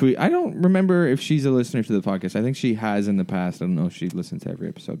 she tweet. I don't remember if she's a listener to the podcast. I think she has in the past. I don't know if she listens to every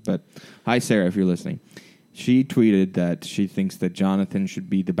episode. But hi, Sarah, if you're listening. She tweeted that she thinks that Jonathan should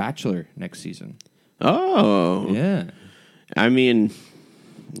be the Bachelor next season. Oh. Yeah. I mean,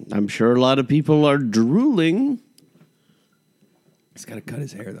 I'm sure a lot of people are drooling. He's got to cut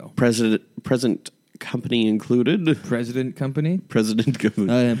his hair, though. Present company included. President Company? President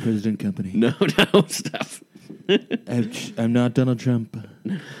company. I am President Company. No, stop. I'm not Donald Trump.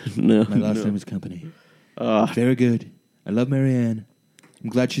 No. My last name is Company. Very good. I love Marianne. I'm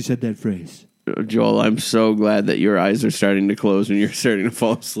glad she said that phrase. Joel, I'm so glad that your eyes are starting to close and you're starting to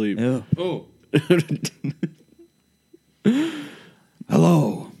fall asleep. Oh.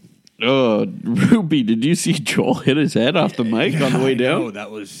 Hello. Oh, Ruby, did you see Joel hit his head off the mic on the way down? No, that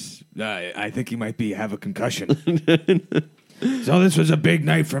was... I think he might have a concussion. So this was a big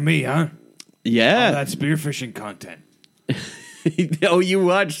night for me, huh? Yeah. All that spearfishing content. Oh, you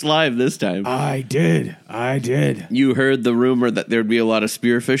watched live this time. I did. You heard the rumor that there'd be a lot of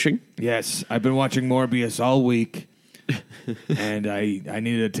spearfishing? Yes, I've been watching Morbius all week, and I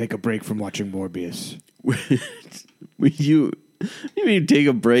needed to take a break from watching Morbius. You mean take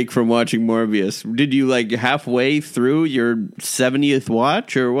a break from watching Morbius? Did you like halfway through your 70th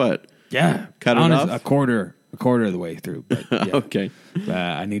watch or what? Yeah, Cut it off? a quarter of the way through. But yeah. Okay.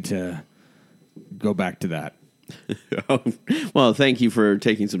 I need to go back to that. Well, thank you for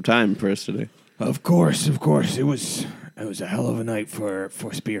taking some time for us today. Of course. It was a hell of a night for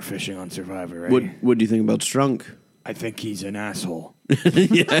spearfishing on Survivor. Right? What do you think about Strunk? I think he's an asshole.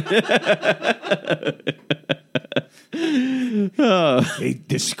 He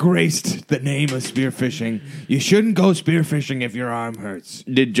disgraced the name of spearfishing. You shouldn't go spearfishing if your arm hurts.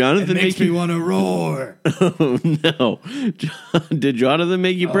 Did Jonathan It makes make me want to roar. Oh no! Did Jonathan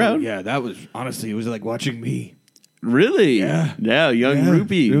make you proud? Yeah, that was honestly. It was like watching me. Really? Yeah. Young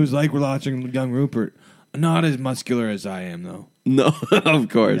Rupee. It was like we're watching young Rupert. Not as muscular as I am, though. No, of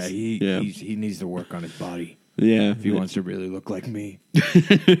course. He needs to work on his body Yeah, if he wants to really look like me.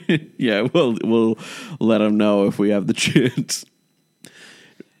 Yeah, we'll let him know if we have the chance.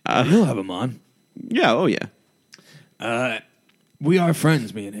 You'll have him on. Yeah. Oh yeah. We are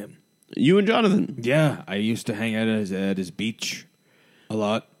friends, me and him. You and Jonathan. Yeah, I used to hang out at his beach a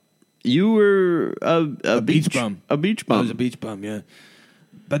lot. You were a beach bum. A beach I bum. was a beach bum, yeah.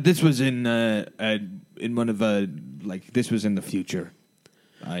 But this was in one of this was in the future.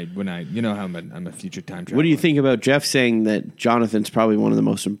 You know how I'm a future time traveler. What do you think about Jeff saying that Jonathan's probably one of the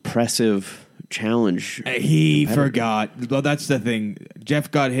most impressive challenge? He forgot. Well, that's the thing.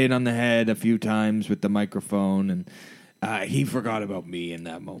 Jeff got hit on the head a few times with the microphone, and he forgot about me in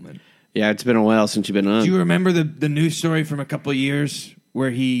that moment. Yeah, it's been a while since you've been on. Do you remember the news story from a couple of years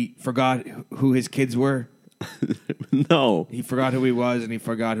where he forgot who his kids were? No. He forgot who he was, and he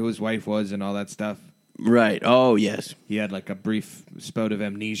forgot who his wife was, and all that stuff. Right. Oh, yes. He had like a brief spout of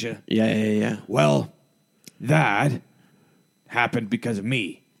amnesia. Yeah. Well, that happened because of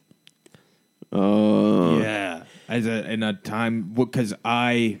me. Oh. Yeah. In a time, because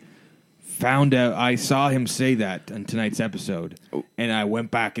I found out, I saw him say that on tonight's episode, and I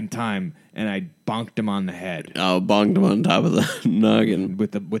went back in time and I bonked him on the head. Oh, bonged him on top of the noggin.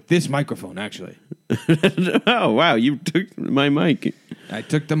 With this microphone, actually. Oh, wow. You took my mic. I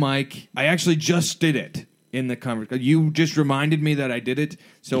took the mic. I actually just did it in the conversation. You just reminded me that I did it,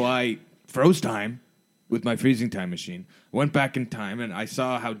 so I froze time with my freezing time machine. Went back in time, and I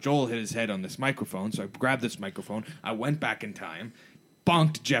saw how Joel hit his head on this microphone, so I grabbed this microphone. I went back in time,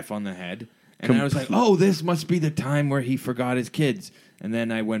 bonked Jeff on the head, and I was like, "Oh, this must be the time where he forgot his kids." And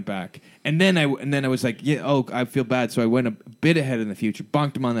then I went back, and then I was like, "Yeah, oh, I feel bad." So I went a bit ahead in the future,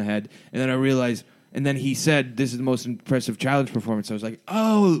 bonked him on the head, and then I realized. And then he said, "This is the most impressive challenge performance." I was like,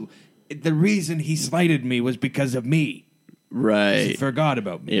 "Oh, the reason he slighted me was because of me. He Right. forgot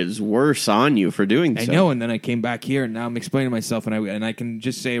about me." It's worse on you for doing I so. know. And then I came back here, and now I'm explaining myself, and I can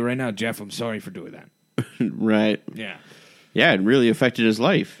just say right now, Jeff, I'm sorry for doing that. Right. Yeah. Yeah, it really affected his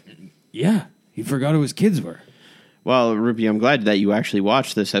life. Yeah. He forgot who his kids were. Well, Ruby, I'm glad that you actually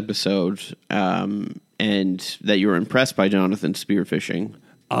watched this episode and that you were impressed by Jonathan's spearfishing.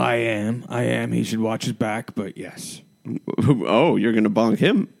 I am. He should watch it back, but yes. Oh, you're going to bonk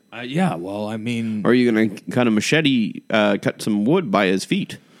him? Yeah, well, I mean, Or are you going to kind of machete cut some wood by his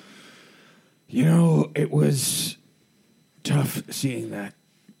feet? you know, it was tough seeing that.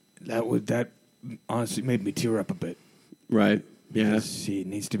 That honestly made me tear up a bit. Right. Yeah. Because he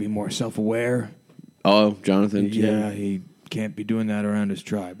needs to be more self-aware. Oh, Jonathan. Yeah, he can't be doing that around his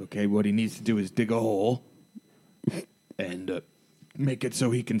tribe, okay? What he needs to do is dig a hole and make it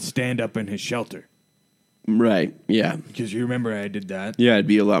so he can stand up in his shelter. Right. Yeah. Because you remember I did that. Yeah, it'd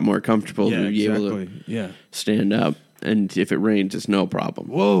be a lot more comfortable Yeah, to be able exactly. to Yeah. stand up. And if it rains, it's no problem.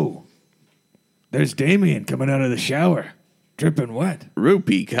 Whoa. There's Damien coming out of the shower. Dripping wet.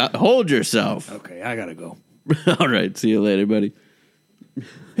 Rupee, hold yourself. Okay, I gotta go. All right. See you later, buddy.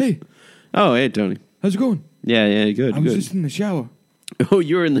 Hey, Oh, hey, Tony. how's it going? Yeah, good, I was good. just in the shower. Oh,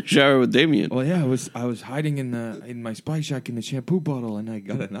 you were in the shower with Damien. Well, yeah, I was hiding in my spy shack in the shampoo bottle, and I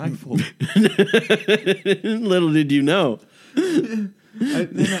got an eyeful. Little did you know. And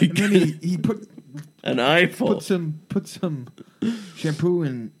then he put An eyeful. put some shampoo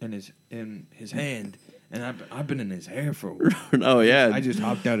in his hand, and I've been in his hair for a while. Oh, yeah. I just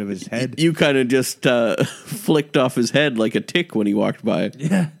hopped out of his head. You kind of just flicked off his head like a tick when he walked by.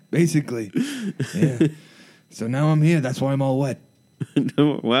 Yeah, basically. Yeah. So now I'm here. That's why I'm all wet.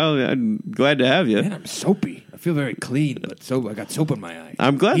 Well, I'm glad to have you. And I'm soapy. I feel very clean, but I got soap in my eye.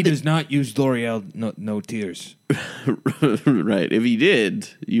 I'm glad he that- does not use L'Oreal. No tears. Right. If he did,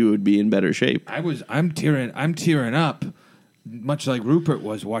 you would be in better shape. I'm tearing up, much like Rupert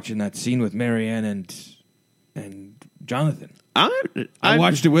was watching that scene with Marianne and Jonathan. I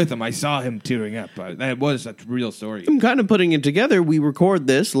watched it with him. I saw him tearing up. That was a real story. I'm kind of putting it together. We record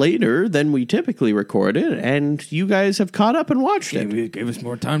this later than we typically record it, and you guys have caught up and watched it. It gave us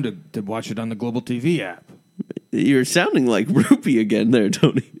more time to watch it on the Global TV app. You're sounding like Rupee again there,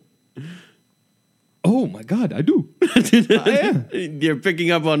 Tony. Oh my God, I do. I am. You're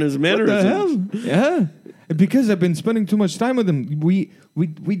picking up on his mannerisms. What the hell? Yeah, because I've been spending too much time with him.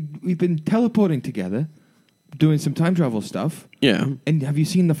 We've been teleporting together, doing some time travel stuff. Yeah. And have you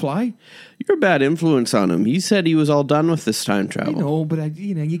seen The Fly? You're a bad influence on him. He said he was all done with this time travel. No, but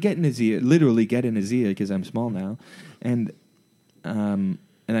you get in his ear, literally get in his ear because I'm small now, and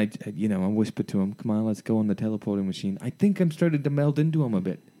I whispered to him, "Come on, let's go on the teleporting machine." I think I'm starting to meld into him a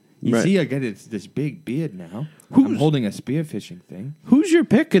bit. You Right. see, I get this big beard now. I'm holding a spearfishing thing. Who's your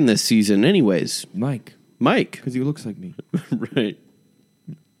pick in this season, anyways? Mike, Mike. because he looks like me, Right.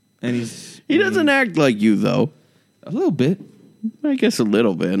 and He doesn't act like you, though. a little bit. I guess a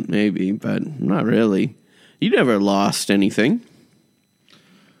little bit, maybe, but not really. You never lost anything.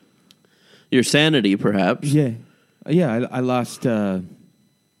 Your sanity, perhaps. Yeah. I lost to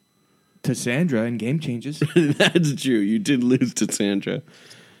Sandra in Game Changes. That's true. You did lose to Sandra.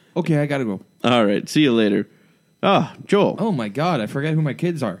 Okay, I gotta go. All right. See you later. Oh, Joel. Oh my God, I forget who my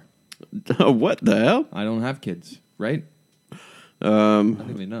kids are. What the hell? I don't have kids, right? I don't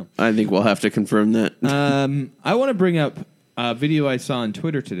even know. I think we'll have to confirm that. I want to bring up a video I saw on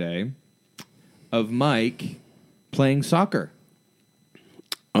Twitter today of Mike playing soccer.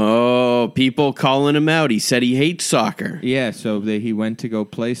 Oh, people calling him out. He said he hates soccer. Yeah, so he went to go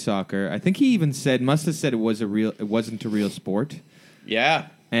play soccer. I think he even must have said it wasn't a real sport. Yeah.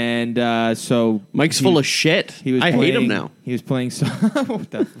 And so Mike's full of shit. I hate him now. He was playing.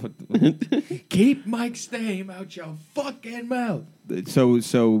 Keep Mike's name out your fucking mouth.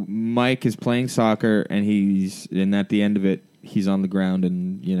 So Mike is playing soccer, and at the end of it, he's on the ground,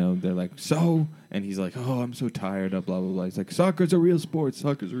 and they're like, so, and he's like, oh, I'm so tired of blah blah blah. He's like, soccer's a real sport.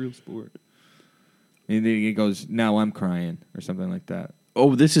 Soccer's a real sport. And then he goes, now I'm crying, or something like that.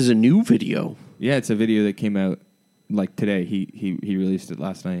 Oh, this is a new video. Yeah, it's a video that came out like today. He released it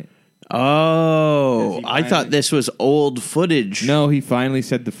last night. Oh, I thought this was old footage. No, he finally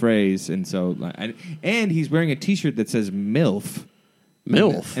said the phrase, and so and he's wearing a T-shirt that says MILF.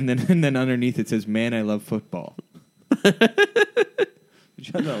 MILF. And then underneath it says, "Man, I love football."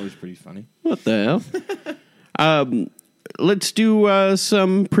 Which I thought was pretty funny. What the hell? Let's do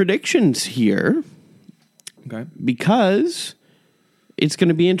some predictions here. Okay. Because it's going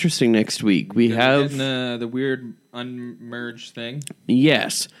to be interesting next week. We have the weird unmerged thing.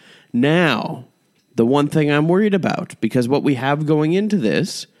 Yes. Now, the one thing I'm worried about, because what we have going into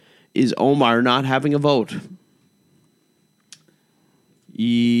this is Omar not having a vote.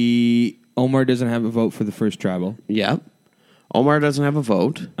 Omar doesn't have a vote for the first travel. Yeah. Omar doesn't have a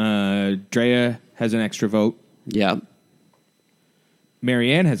vote. Drea has an extra vote. Yeah.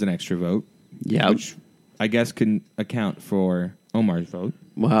 Marianne has an extra vote. Yeah. Which I guess can account for Omar's vote.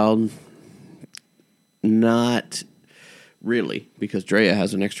 Well, not really, because Drea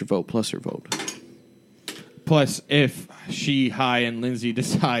has an extra vote plus her vote. Plus, if she, High, and Lindsay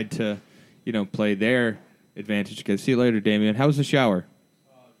decide to, play their advantage, because see you later, Damien. How was the shower?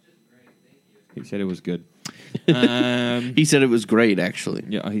 Just great, thank He you. said it was good. He said it was great, actually.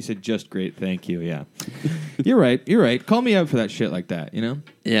 Yeah, he said just great, thank you. Yeah, you're right. Call me out for that shit like that.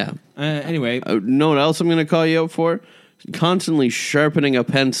 Yeah. Anyway, know what else I'm going to call you out for? Constantly sharpening a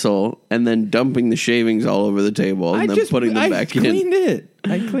pencil and then dumping the shavings all over the table and then putting them back in.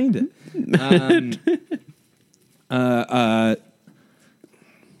 I cleaned it.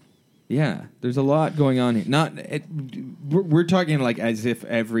 Yeah, there's a lot going on here. We're talking like as if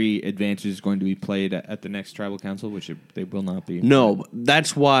every advantage is going to be played at the next tribal council, which they will not be. No,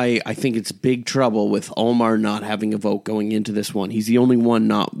 that's why I think it's big trouble with Omar not having a vote going into this one. He's the only one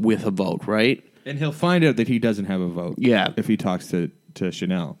not with a vote, right? And he'll find out that he doesn't have a vote. Yeah. If he talks to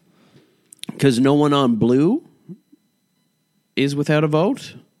Chanel. Because no one on blue is without a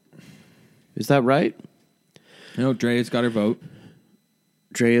vote? Is that right? No, Drea's got her vote.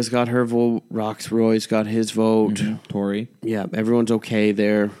 Drea's got her vote. Roy's got his vote. Mm-hmm. Tori. Yeah, everyone's okay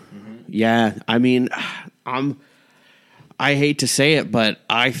there. Mm-hmm. Yeah, I mean, I hate to say it, but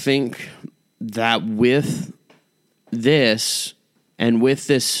I think that with this and with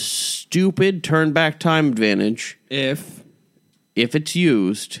this stupid turn back time advantage, if it's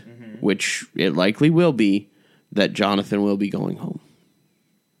used, which it likely will be, that Jonathan will be going home.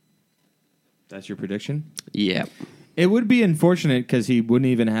 That's your prediction? Yeah. It would be unfortunate because he wouldn't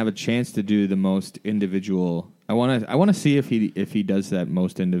even have a chance to do the most individual. I want to see if he does that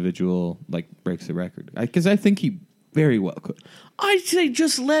most individual, like breaks the record, because I think he very well could. I'd say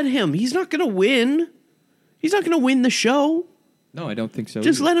just let him. He's not going to win. He's not going to win the show. No, I don't think so.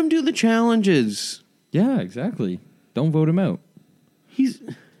 Just let him do the challenges. Yeah, exactly. Don't vote him out.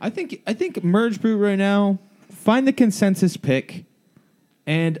 I think Merge Brew right now. Find the consensus pick,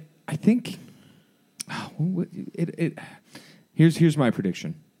 and I think. Here's my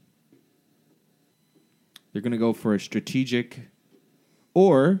prediction. They're going to go for a strategic,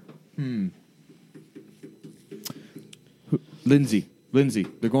 or Lindsay.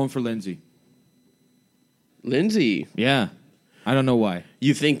 They're going for Lindsay. Lindsay. Yeah, I don't know why.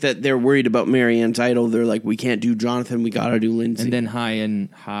 You think that they're worried about Marianne's idol? They're like, we can't do Jonathan. We got to do Lindsay. And then High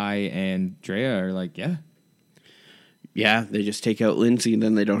and Drea are like, yeah. Yeah, they just take out Lindsay, and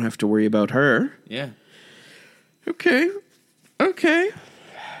then they don't have to worry about her. Yeah. Okay.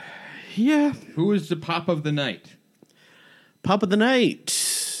 Yeah. Who is the pop of the night? Pop of the night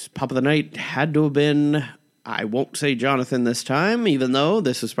had to have been, I won't say Jonathan this time, even though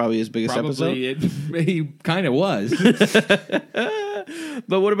this is probably his biggest episode. He kind of was.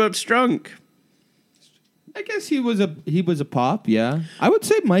 But what about Strunk? I guess he was a pop, yeah. I would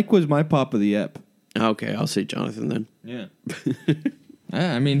say Mike was my pop of the ep. Okay, I'll say Jonathan then. Yeah.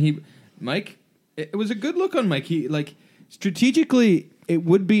 I mean, Mike, it was a good look on Mike. He, like, strategically, it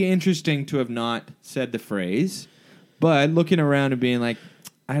would be interesting to have not said the phrase, but looking around and being like,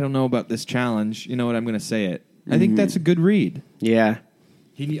 I don't know about this challenge. You know what? I'm going to say it. I think that's a good read. Yeah.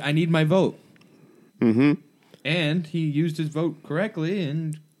 I need my vote. Mm-hmm. And he used his vote correctly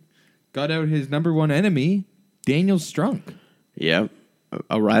and got out his number one enemy, Daniel Strunk. Yeah.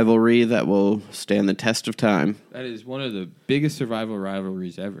 A rivalry that will stand the test of time. That is one of the biggest survival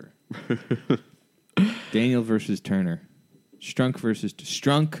rivalries ever. Daniel versus Turner. Strunk versus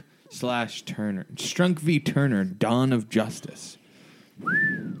Strunk / Turner. Strunk v. Turner. Dawn of Justice.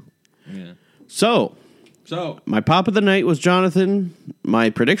 Yeah. So, So, my pop of the night was Jonathan. My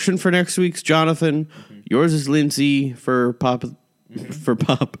prediction for next week's Jonathan. Yours is Lindsay for pop. For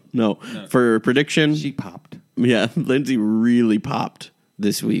prediction. she popped. Yeah, Lindsay really popped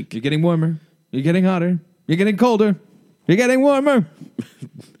this week. You're getting warmer. You're getting hotter. You're getting colder. You're getting warmer.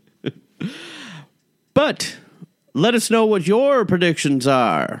 But let us know what your predictions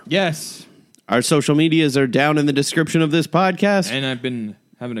are. Yes. Our social medias are down in the description of this podcast. And I've been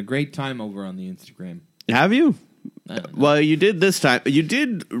having a great time over on the Instagram. Have you? I don't know. Well, you did this time. You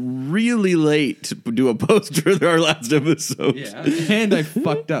did really late to do a post for our last episode. Yeah. And I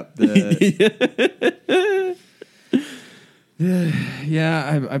fucked up the...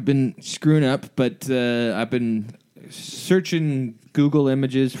 Yeah, I've been screwing up, but I've been searching Google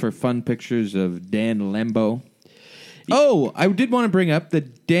Images for fun pictures of Dan Lembo. Oh, I did want to bring up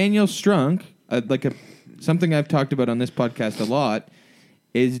that Daniel Strunk, something I've talked about on this podcast a lot,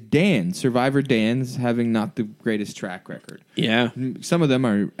 is Dan, Survivor Dan's having not the greatest track record. Yeah. Some of them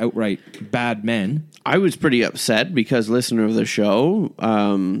are outright bad men. I was pretty upset because listener of the show,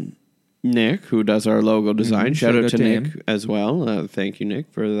 Nick, who does our logo design, shout out to Nick him as well. Thank you,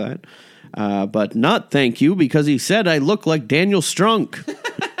 Nick, for that. But not thank you because he said I look like Daniel Strunk.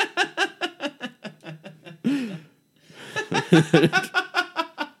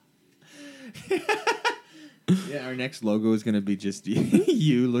 Yeah, our next logo is going to be just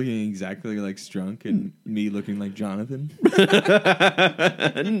you looking exactly like Strunk and me looking like Jonathan.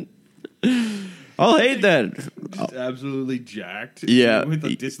 I'll hate that. Just absolutely jacked. Yeah. With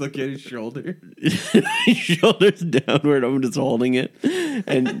a dislocated shoulder. Shoulders downward. I'm just holding it,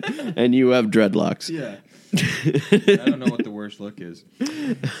 and you have dreadlocks. Yeah. I don't know what the worst look is.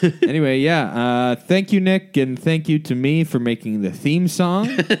 Anyway, yeah. Thank you, Nick, and thank you to me for making the theme song.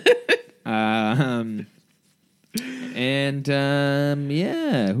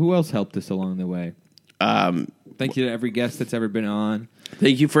 Yeah. Who else helped us along the way? Thank you to every guest that's ever been on.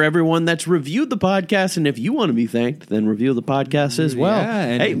 Thank you for everyone that's reviewed the podcast, and if you want to be thanked, then review the podcast as well. Yeah,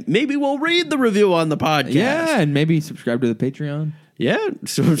 and- hey, maybe we'll read the review on the podcast. Yeah, and maybe subscribe to the Patreon. Yeah,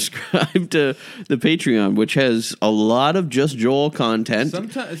 subscribe to the Patreon, which has a lot of just Joel content.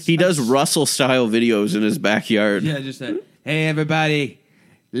 Sometimes- he does Russell-style videos in his backyard. Yeah, just that. Hey, everybody,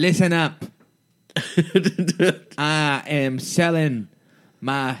 listen up. I am selling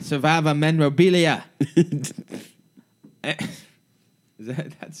my Survivor memorabilia.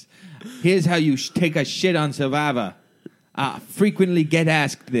 Here's how you take a shit on Survivor. I frequently get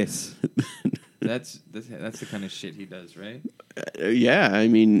asked this. That's the kind of shit he does, right? Yeah, I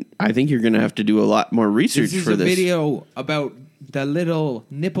mean, I think you're going to have to do a lot more research This is for a this. video about the little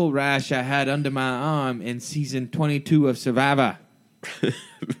nipple rash I had under my arm in season 22 of Survivor.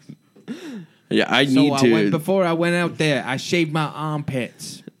 Yeah, Before I went out there, I shaved my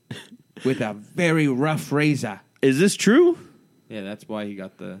armpits with a very rough razor. Is this true? Yeah, that's why he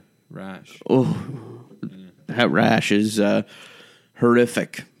got the rash. Oh, that rash is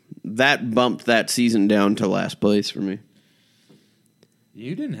horrific. That bumped that season down to last place for me.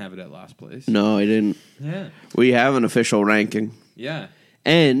 You didn't have it at last place. No, I didn't. Yeah. We have an official ranking. Yeah.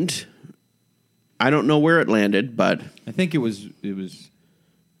 And I don't know where it landed, but I think it was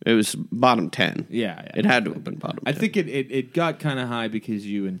bottom 10. yeah. It had to have been bottom 10. I think it got kind of high because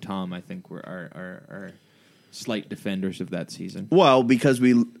you and Tom, I think, were our slight defenders of that season. Well, because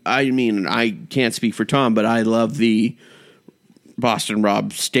I can't speak for Tom, but I love the Boston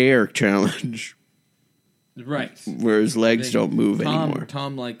Rob stare challenge Right. where his legs don't move anymore.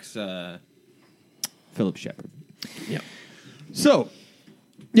 Tom likes Philip Shepard. Yep. So,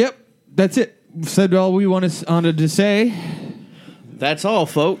 yep, that's it. Said all we wanted to say. That's all,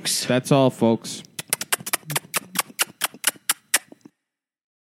 folks. That's all, folks.